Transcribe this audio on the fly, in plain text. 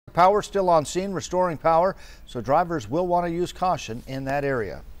Power still on scene restoring power, so drivers will want to use caution in that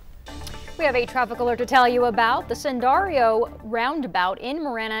area. We have a traffic alert to tell you about. The Sandario roundabout in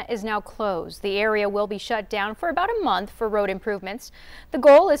Marana is now closed. The area will be shut down for about a month for road improvements. The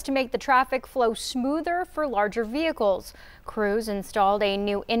goal is to make the traffic flow smoother for larger vehicles. Crews installed a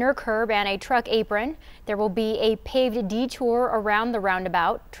new inner curb and a truck apron. There will be a paved detour around the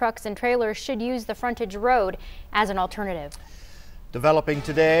roundabout. Trucks and trailers should use the frontage road as an alternative. Developing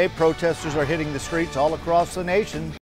today, protesters are hitting the streets all across the nation.